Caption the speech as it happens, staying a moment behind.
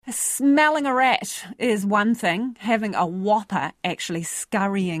Smelling a rat is one thing. Having a whopper actually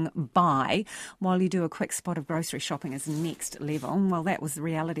scurrying by while you do a quick spot of grocery shopping is next level. Well, that was the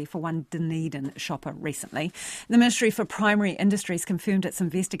reality for one Dunedin shopper recently. The Ministry for Primary Industries confirmed it's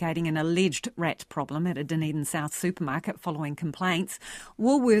investigating an alleged rat problem at a Dunedin South supermarket following complaints.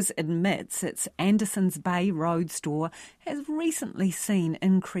 Woolworth admits its Andersons Bay Road store has recently seen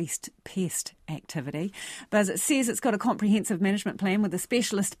increased pest activity, but it says it's got a comprehensive management plan with a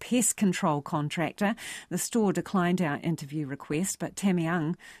specialist pest control contractor. The store declined our interview request, but Tammy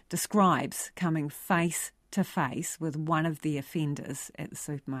Ung describes coming face to face with one of the offenders at the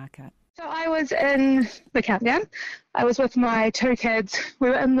supermarket. So I was in the countdown. I was with my two kids. We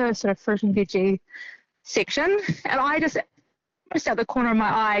were in the sort of fruit and veggie section, and I just out the corner of my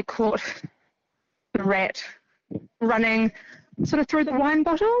eye caught the rat running sort of through the wine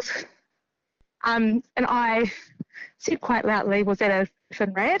bottles. And I said quite loudly, was that a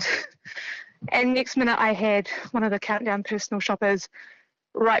fin rat? And next minute I had one of the countdown personal shoppers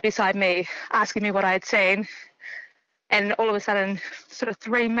right beside me asking me what I had seen. And all of a sudden, sort of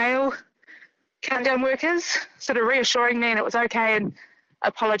three male countdown workers sort of reassuring me and it was okay and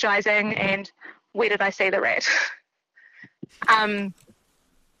apologising and where did I see the rat?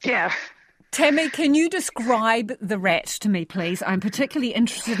 Yeah. Tammy, can you describe the rat to me, please? I'm particularly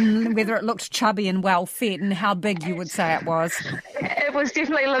interested in whether it looked chubby and well-fed and how big you would say it was. It was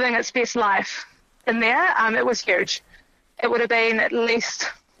definitely living its best life in there. It was huge. It would have been at least,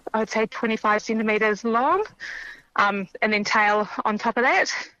 I would say, 25 centimetres long, and then tail on top of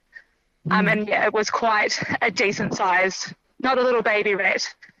that. And yeah, it was quite a decent size, not a little baby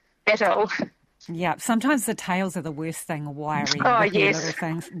rat at all. Yeah, sometimes the tails are the worst thing, wiry, yes. little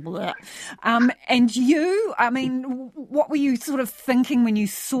things. And you, I mean, what were you sort of thinking when you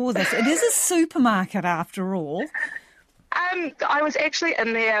saw this? It is a supermarket after all. I was actually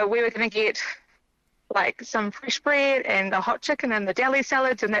in there. We were going to get like some fresh bread and a hot chicken and the deli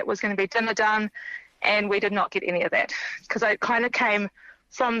salads, and that was going to be dinner done. And we did not get any of that because it kind of came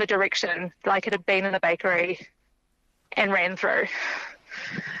from the direction like it had been in the bakery and ran through.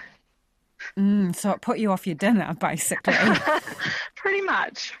 So it put you off your dinner, basically. Pretty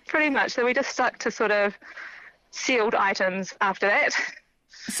much. So we just stuck to sort of sealed items after that.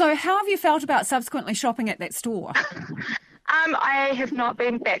 So how have you felt about subsequently shopping at that store? I have not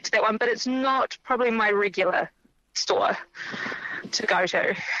been back to that one, but it's not probably my regular store to go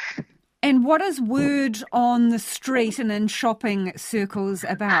to. And what is word on the street and in shopping circles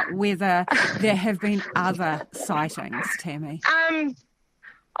about whether there have been other sightings, Tammy?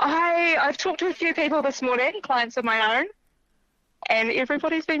 I've talked to a few people this morning, clients of my own, and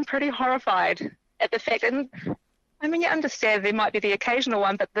everybody's been pretty horrified at the fact, and I mean, you understand there might be the occasional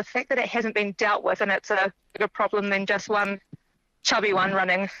one, but the fact that it hasn't been dealt with and it's a bigger problem than just one chubby one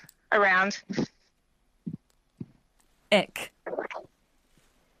running around. Ick.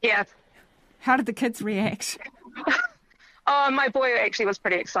 Yeah. How did the kids react? Oh, my boy actually was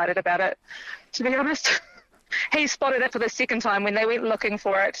pretty excited about it, to be honest. He spotted it for the second time when they went looking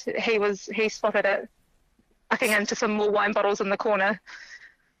for it. He spotted it, I think, into some more wine bottles in the corner.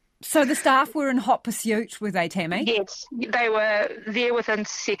 So the staff were in hot pursuit, were they, Tammy? Yes, they were there within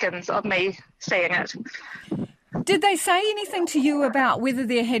seconds of me seeing it. Did they say anything to you about whether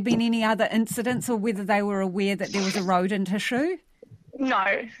there had been any other incidents or whether they were aware that there was a rodent issue?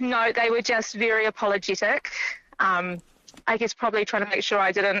 No, they were just very apologetic. I guess probably trying to make sure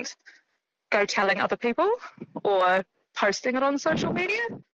I didn't go telling other people or posting it on social media.